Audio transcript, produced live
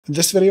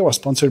This video was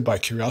sponsored by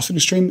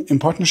CuriosityStream in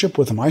partnership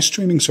with my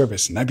streaming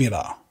service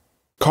Nebula.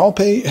 Carl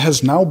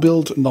has now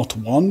built not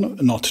one,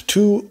 not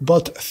two,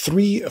 but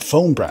three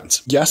phone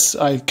brands. Yes,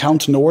 I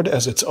count Nord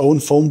as its own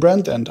phone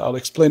brand, and I'll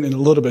explain in a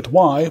little bit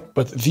why,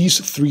 but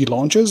these three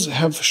launches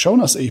have shown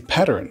us a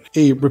pattern,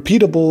 a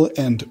repeatable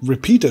and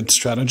repeated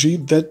strategy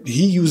that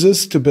he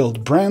uses to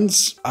build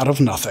brands out of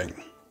nothing.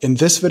 In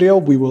this video,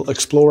 we will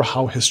explore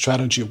how his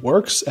strategy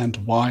works and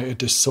why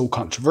it is so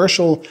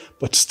controversial,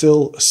 but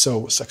still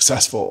so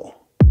successful.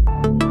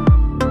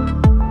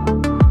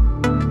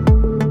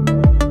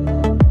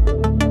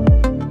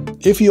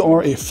 If you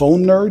are a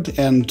phone nerd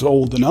and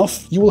old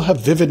enough, you will have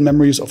vivid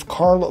memories of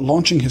Carl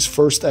launching his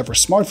first ever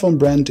smartphone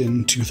brand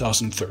in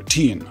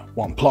 2013,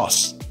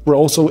 OnePlus. We're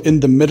also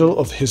in the middle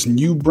of his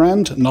new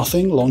brand,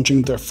 Nothing,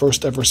 launching their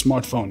first ever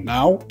smartphone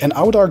now, and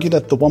I would argue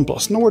that the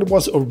OnePlus Nord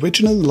was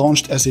originally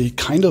launched as a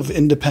kind of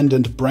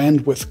independent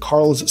brand with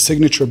Carl's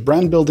signature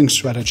brand building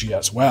strategy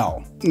as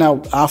well.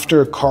 Now,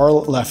 after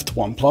Carl left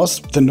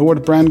OnePlus, the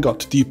Nord brand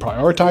got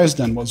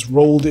deprioritized and was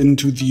rolled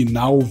into the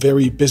now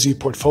very busy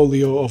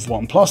portfolio of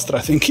OnePlus that I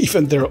think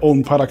even their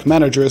own product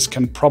managers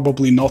can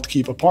probably not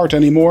keep apart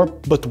anymore.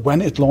 But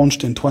when it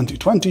launched in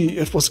 2020,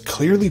 it was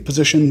clearly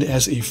positioned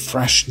as a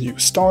fresh new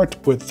start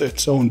with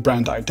its own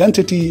brand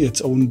identity,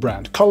 its own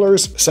brand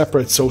colors,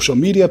 separate social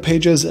media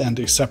pages and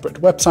a separate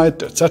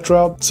website,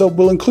 etc. So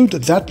we'll include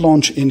that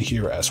launch in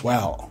here as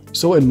well.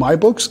 So in my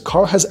books,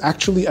 Carl has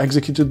actually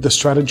executed the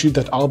strategy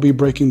that I'll be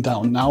breaking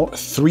down now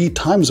 3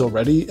 times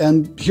already,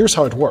 and here's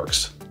how it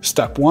works.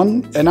 Step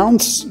 1.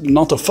 Announce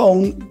not a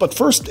phone, but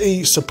first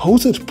a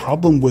supposed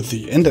problem with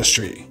the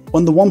industry.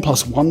 When the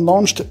OnePlus One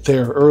launched,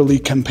 their early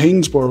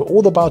campaigns were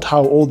all about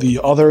how all the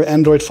other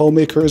Android phone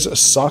makers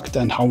sucked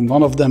and how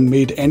none of them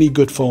made any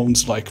good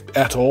phones, like,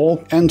 at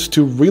all. And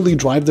to really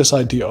drive this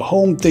idea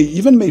home, they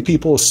even made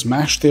people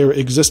smash their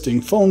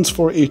existing phones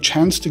for a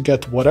chance to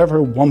get whatever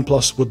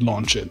OnePlus would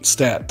launch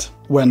instead.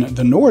 When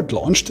the Nord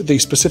launched, they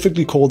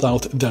specifically called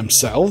out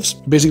themselves,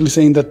 basically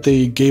saying that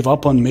they gave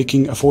up on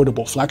making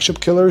affordable flagship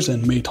killers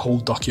and made whole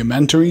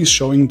documentaries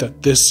showing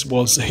that this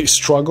was a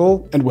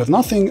struggle. And with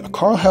Nothing,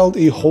 Carl held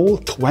a whole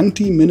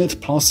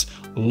 20-minute plus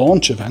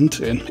launch event,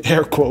 in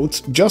air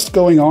quotes, just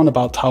going on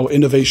about how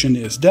innovation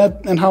is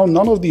dead and how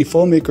none of the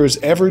phone makers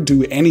ever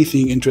do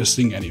anything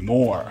interesting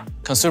anymore.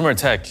 Consumer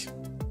tech.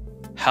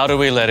 How do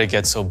we let it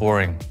get so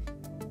boring?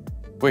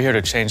 We're here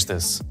to change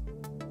this.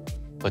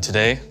 But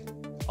today,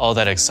 all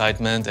that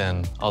excitement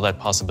and all that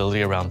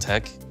possibility around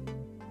tech,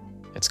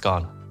 it's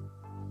gone.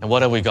 And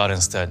what have we got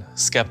instead?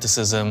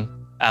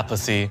 Skepticism,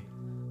 apathy.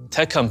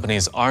 Tech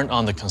companies aren't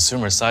on the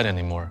consumer side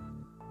anymore,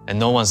 and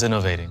no one's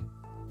innovating.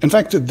 In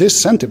fact, this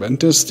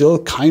sentiment is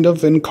still kind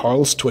of in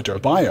Carl's Twitter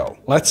bio.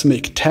 Let's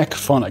make tech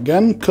fun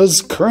again,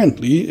 cause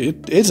currently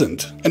it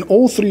isn't. And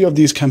all 3 of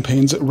these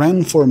campaigns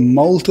ran for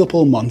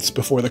multiple months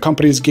before the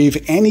companies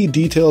gave any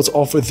details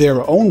of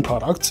their own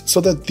products, so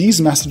that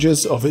these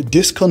messages of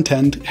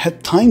discontent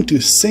had time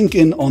to sink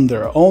in on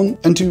their own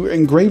and to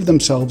engrave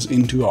themselves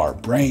into our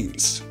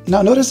brains.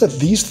 Now notice that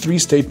these 3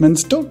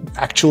 statements don't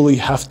actually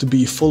have to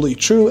be fully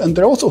true, and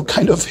they're also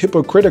kind of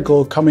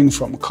hypocritical coming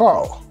from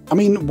Carl. I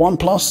mean,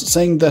 OnePlus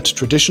saying that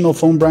traditional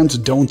phone brands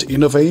don't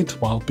innovate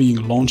while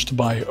being launched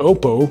by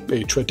Oppo,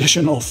 a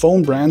traditional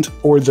phone brand,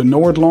 or the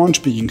Nord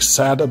launch being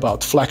sad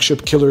about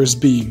flagship killers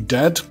being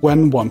dead,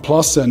 when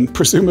OnePlus and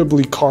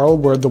presumably Carl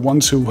were the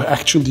ones who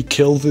actually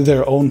killed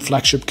their own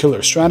flagship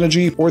killer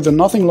strategy, or the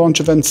Nothing launch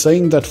event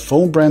saying that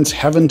phone brands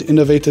haven't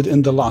innovated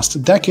in the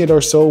last decade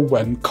or so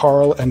when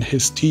Carl and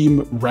his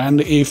team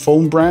ran a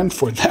phone brand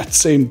for that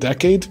same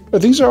decade.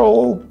 But these are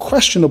all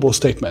questionable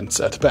statements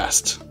at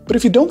best. But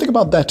if you don't think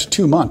about that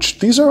too much,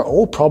 these are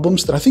all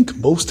problems that I think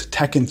most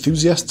tech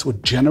enthusiasts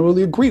would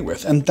generally agree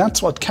with, and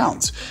that's what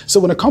counts. So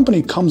when a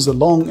company comes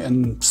along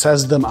and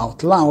says them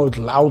out loud,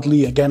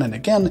 loudly again and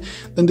again,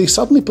 then they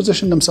suddenly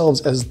position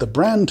themselves as the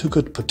brand who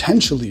could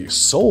potentially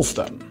solve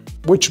them.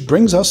 Which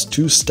brings us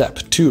to step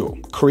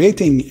 2,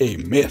 creating a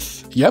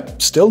myth.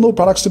 Yep, still no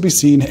products to be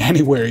seen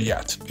anywhere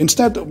yet.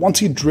 Instead, once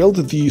he drilled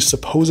the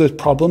supposed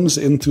problems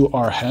into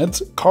our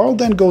heads, Carl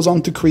then goes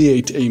on to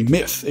create a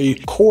myth, a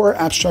core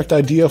abstract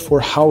idea for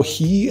how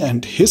he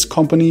and his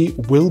company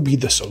will be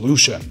the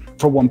solution.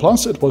 For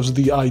OnePlus, it was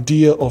the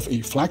idea of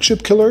a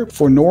flagship killer,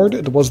 for Nord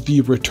it was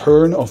the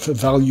return of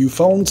value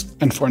phones,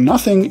 and for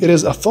Nothing it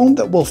is a phone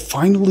that will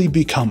finally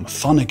become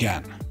fun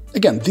again.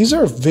 Again, these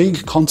are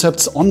vague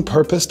concepts on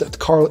purpose that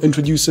Carl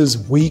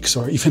introduces weeks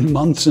or even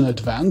months in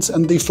advance,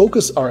 and they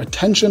focus our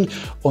attention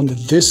on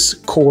this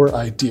core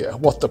idea,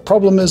 what the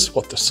problem is,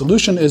 what the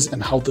solution is,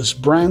 and how this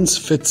brand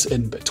fits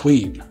in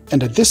between.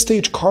 And at this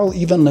stage, Carl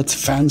even lets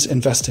fans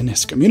invest in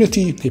his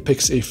community. He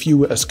picks a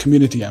few as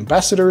community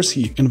ambassadors,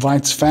 he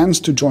invites fans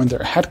to join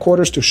their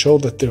headquarters to show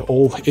that they're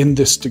all in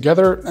this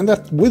together, and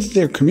that with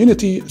their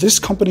community, this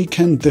company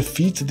can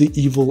defeat the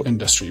evil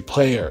industry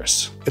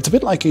players. It's a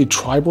bit like a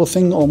tribal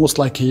thing, almost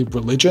like a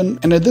religion,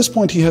 and at this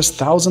point he has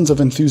thousands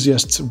of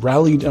enthusiasts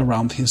rallied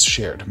around his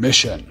shared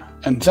mission.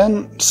 And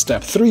then,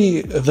 step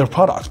 3, the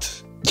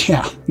product.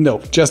 Yeah, no,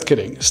 just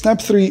kidding.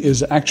 Step 3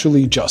 is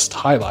actually just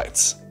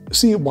highlights.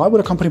 See, why would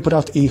a company put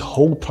out a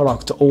whole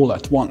product all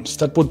at once?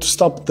 That would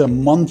stop the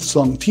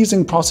months-long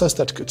teasing process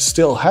that could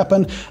still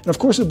happen, and of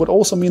course it would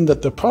also mean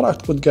that the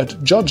product would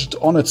get judged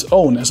on its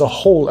own as a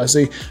whole, as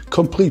a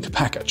complete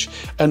package,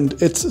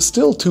 and it's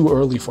still too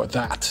early for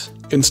that.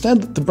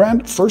 Instead, the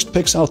brand first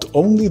picks out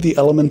only the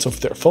elements of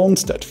their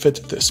phones that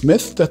fit this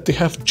myth that they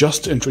have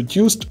just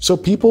introduced, so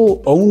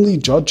people only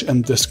judge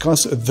and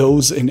discuss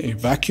those in a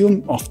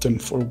vacuum, often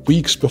for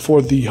weeks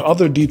before the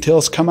other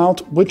details come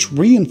out, which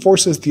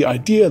reinforces the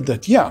idea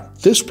that yeah,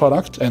 this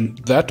product and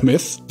that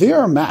myth, they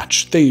are a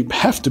match, they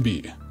have to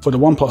be. For the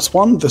OnePlus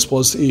One, this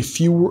was a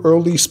few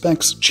early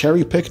specs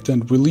cherry-picked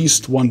and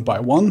released one by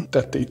one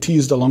that they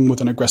teased along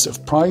with an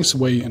aggressive price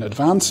way in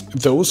advance.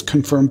 Those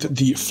confirmed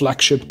the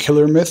flagship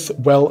killer myth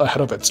well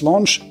ahead of its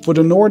launch. For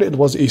the Nord, it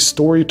was a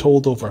story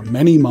told over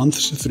many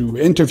months through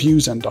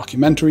interviews and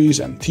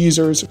documentaries and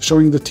teasers,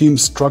 showing the team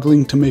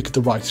struggling to make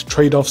the right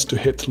trade-offs to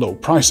hit low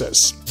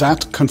prices.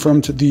 That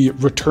confirmed the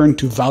return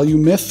to value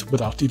myth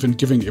without even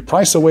giving a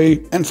price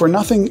away. And for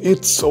Nothing,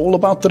 it's all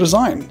about the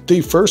design.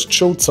 They first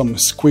showed some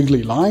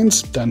squiggly lines,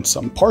 then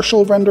some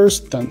partial renders,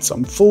 then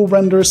some full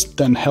renders,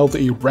 then held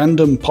a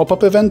random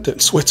pop-up event in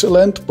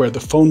Switzerland where the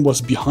phone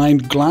was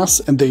behind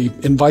glass and they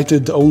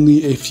invited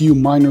only a few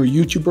minor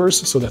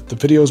YouTubers so that the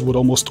videos would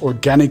almost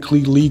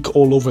organically leak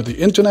all over the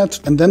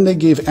internet, and then they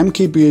gave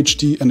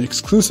MKBHD an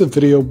exclusive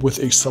video with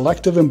a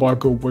selective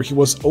embargo where he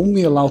was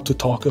only allowed to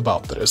talk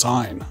about the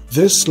design.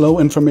 This slow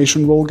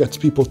information roll gets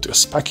people to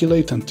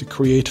speculate and to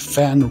create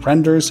fan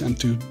renders and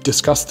to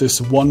discuss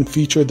this one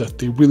feature that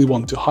they really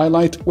want to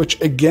highlight, which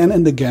again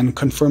and again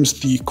confirms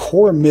the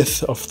core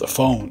myth of the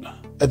phone.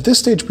 At this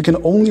stage, we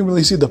can only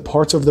really see the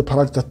parts of the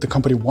product that the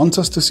company wants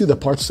us to see, the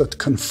parts that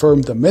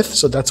confirm the myth,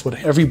 so that's what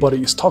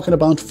everybody is talking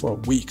about for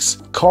weeks.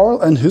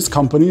 Carl and his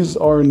companies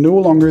are no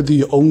longer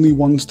the only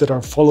ones that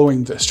are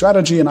following this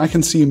strategy, and I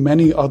can see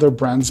many other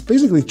brands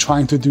basically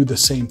trying to do the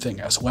same thing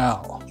as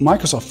well.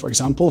 Microsoft, for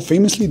example,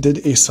 famously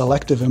did a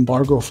selective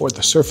embargo for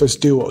the Surface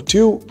Duo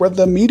 2, where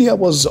the media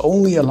was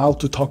only allowed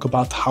to talk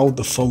about how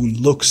the phone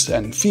looks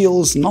and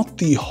feels, not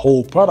the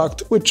whole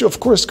product, which of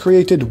course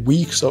created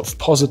weeks of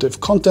positive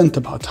content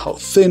about how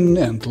thin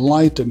and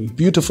light and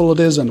beautiful it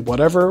is and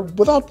whatever,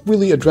 without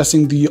really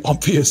addressing the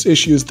obvious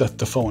issues that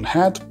the phone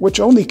had, which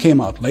only came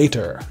out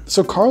later.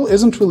 So Carl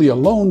isn't really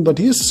alone, but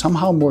he is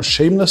somehow more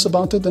shameless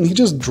about it, and he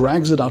just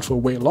drags it out for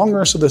way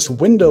longer, so this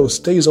window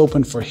stays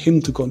open for him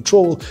to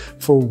control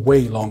for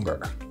way longer.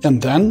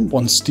 And then,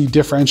 once the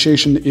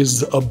differentiation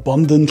is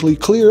abundantly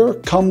clear,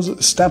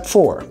 comes step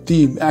 4,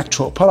 the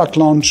actual product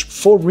launch,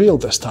 for real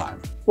this time.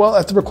 Well,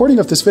 at the recording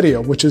of this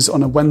video, which is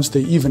on a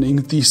Wednesday evening,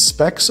 the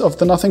specs of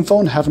the Nothing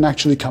phone haven't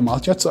actually come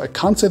out yet, so I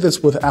can't say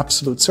this with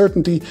absolute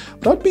certainty,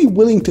 but I'd be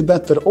willing to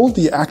bet that all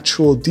the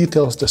actual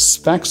details, the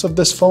specs of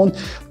this phone,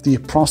 the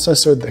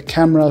processor, the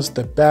cameras,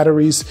 the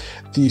batteries,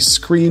 the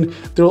screen,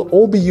 they'll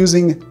all be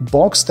using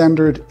bog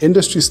standard,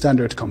 industry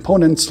standard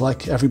components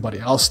like everybody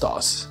else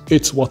does.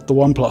 It's what the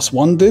OnePlus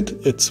One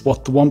did, it's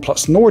what the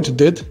OnePlus Nord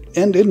did,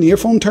 and in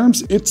earphone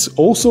terms, it's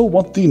also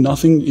what the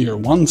Nothing Ear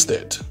Ones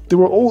did. They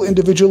were all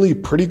individually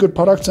pretty good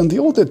products, and they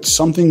all did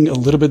something a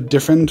little bit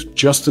different,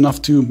 just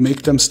enough to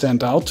make them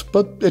stand out,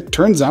 but it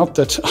turns out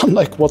that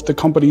unlike what the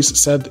companies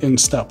said in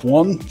step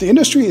 1, the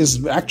industry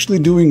is actually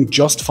doing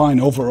just fine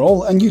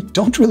overall, and you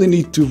don't really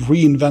need to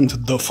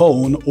reinvent the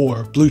phone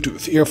or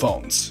Bluetooth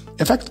earphones.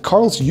 In fact,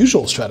 Carl's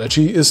usual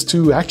strategy is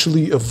to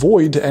actually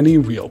avoid any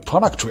real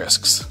product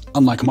risks.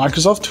 Unlike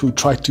Microsoft, who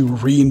tried to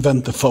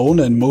reinvent the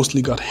phone and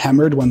mostly got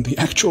hammered when the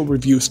actual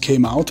reviews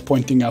came out,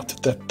 pointing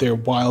out that their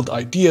wild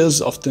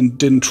ideas often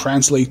didn't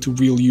translate to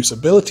real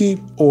usability,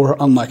 or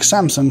unlike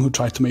Samsung, who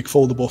tried to make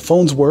foldable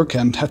phones work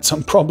and had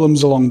some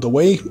problems along the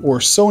way, or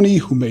Sony,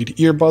 who made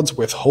earbuds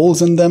with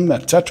holes in them,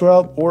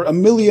 etc., or a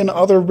million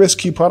other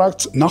risky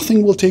products,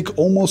 Nothing will take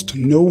almost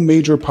no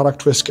major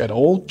product risk at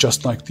all,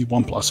 just like the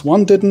OnePlus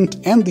One didn't,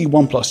 and the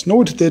OnePlus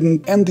Nord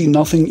didn't, and the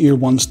Nothing Ear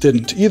Ones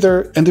didn't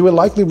either, and they will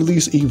likely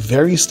release a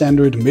very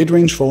standard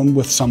mid-range phone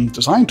with some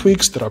design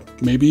tweaks that are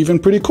maybe even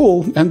pretty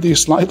cool, and the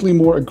slightly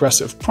more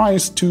aggressive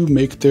price to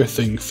make their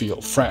thing feel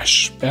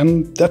fresh.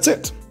 And that's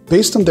it.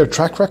 Based on their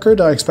track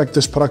record, I expect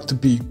this product to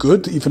be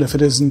good, even if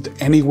it isn't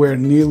anywhere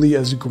nearly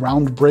as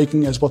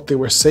groundbreaking as what they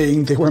were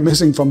saying they were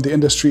missing from the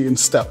industry in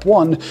step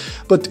 1.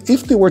 But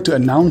if they were to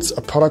announce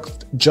a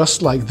product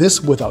just like this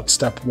without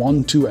step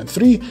 1, 2, and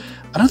 3,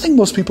 I don't think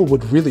most people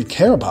would really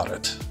care about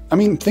it. I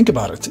mean, think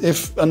about it.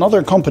 If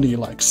another company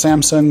like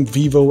Samsung,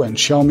 Vivo, and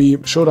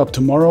Xiaomi showed up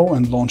tomorrow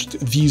and launched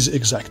these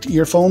exact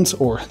earphones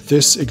or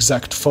this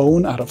exact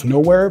phone out of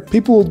nowhere,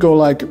 people would go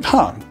like,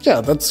 huh,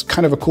 yeah, that's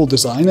kind of a cool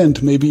design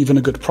and maybe even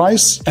a good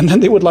price, and then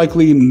they would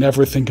likely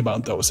never think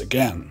about those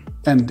again.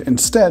 And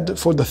instead,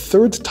 for the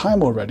third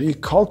time already,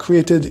 Carl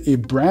created a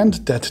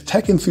brand that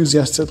tech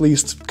enthusiasts at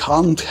least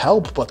can't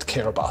help but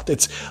care about.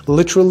 It's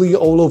literally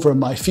all over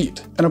my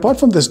feed. And apart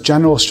from this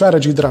general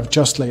strategy that I've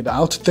just laid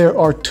out, there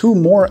are two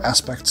more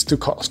aspects to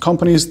Carl's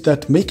companies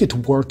that make it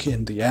work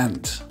in the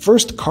end.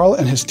 First, Carl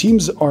and his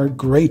teams are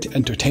great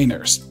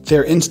entertainers.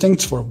 Their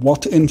instincts for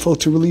what info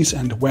to release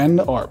and when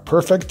are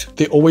perfect.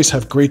 They always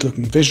have great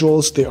looking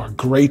visuals, they are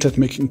great at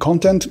making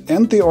content,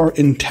 and they are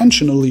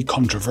intentionally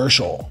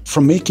controversial.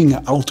 From making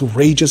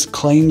outrageous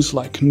claims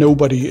like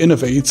nobody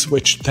innovates,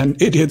 which then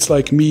idiots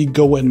like me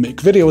go and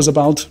make videos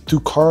about, to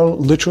Carl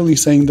literally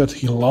saying that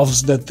he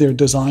loves that their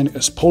design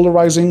is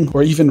polarizing,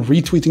 or even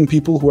retweeting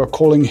people who are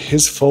calling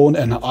his phone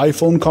an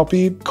iPhone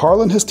copy,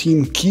 Carl and his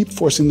team keep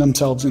forcing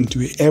themselves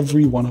into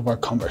every one of our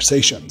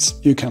conversations.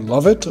 You can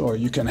love it or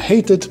you can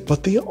hate it,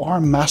 but they are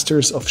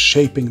masters of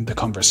shaping the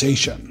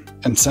conversation.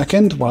 And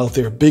second, while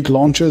their big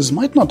launches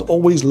might not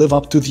always live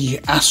up to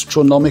the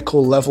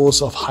astronomical levels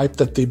of hype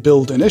that they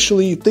build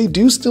initially, they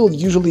do still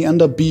usually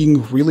end up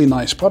being really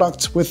nice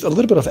products with a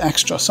little bit of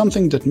extra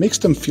something that makes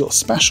them feel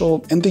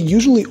special, and they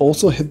usually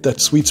also hit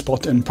that sweet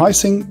spot in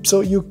pricing,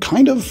 so you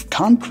kind of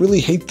can't really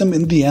hate them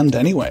in the end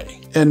anyway.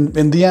 And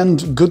in the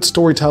end, good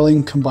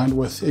storytelling combined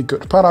with a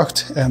good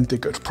product and a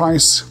good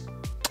price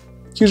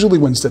usually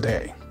wins the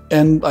day.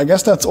 And I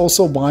guess that's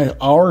also why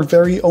our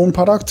very own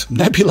product,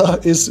 Nebula,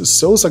 is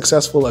so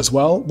successful as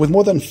well, with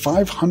more than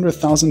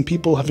 500,000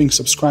 people having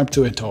subscribed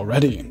to it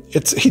already.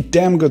 It's a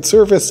damn good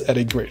service at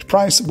a great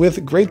price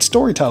with great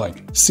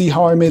storytelling. See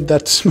how I made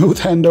that smooth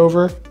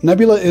handover?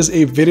 Nebula is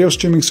a video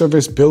streaming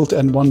service built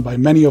and run by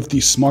many of the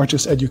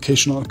smartest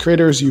educational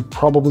creators you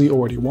probably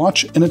already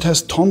watch, and it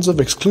has tons of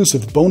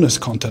exclusive bonus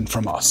content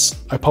from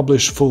us. I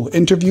publish full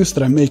interviews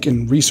that I make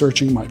in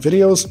researching my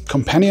videos,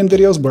 companion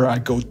videos where I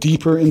go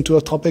deeper into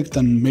a topic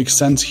than makes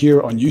sense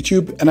here on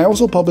YouTube, and I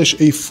also publish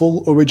a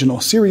full original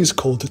series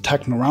called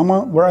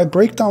Technorama, where I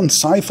break down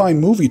sci-fi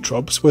movie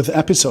tropes, with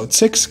episode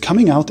 6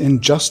 coming out in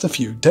just a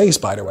few days,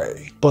 by the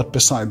way. But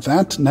beside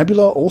that,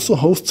 Nebula also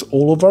hosts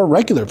all of our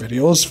regular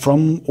videos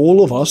from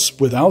all of us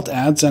without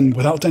ads and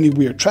without any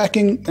weird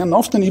tracking, and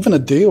often even a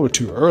day or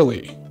two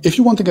early. If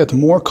you want to get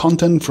more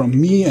content from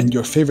me and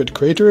your favorite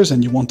creators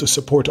and you want to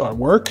support our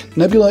work,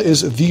 Nebula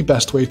is the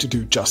best way to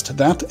do just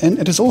that, and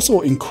it is also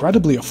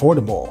incredibly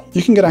affordable.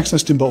 You can get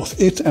access to both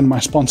it and my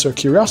sponsor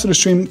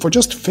CuriosityStream for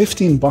just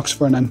 $15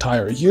 for an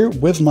entire year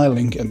with my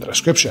link in the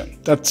description.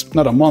 That's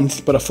not a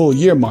month, but a full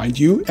year, mind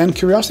you, and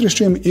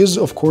CuriosityStream is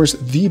of course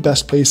the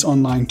best place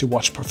online to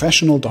watch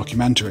professional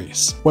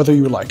documentaries. Whether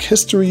you like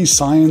history,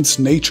 science,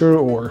 nature,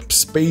 or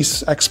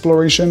space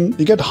exploration,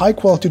 you get high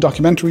quality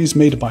documentaries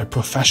made by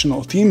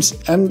professional teams.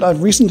 And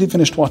I've recently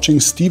finished watching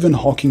Stephen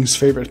Hawking's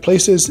Favorite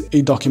Places,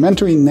 a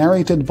documentary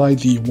narrated by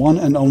the one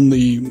and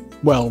only,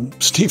 well,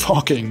 Steve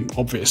Hawking,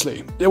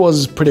 obviously. It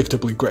was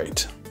predictably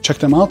great. Check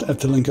them out at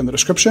the link in the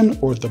description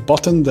or the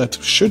button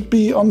that should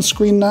be on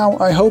screen now,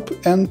 I hope,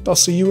 and I'll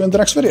see you in the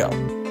next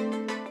video.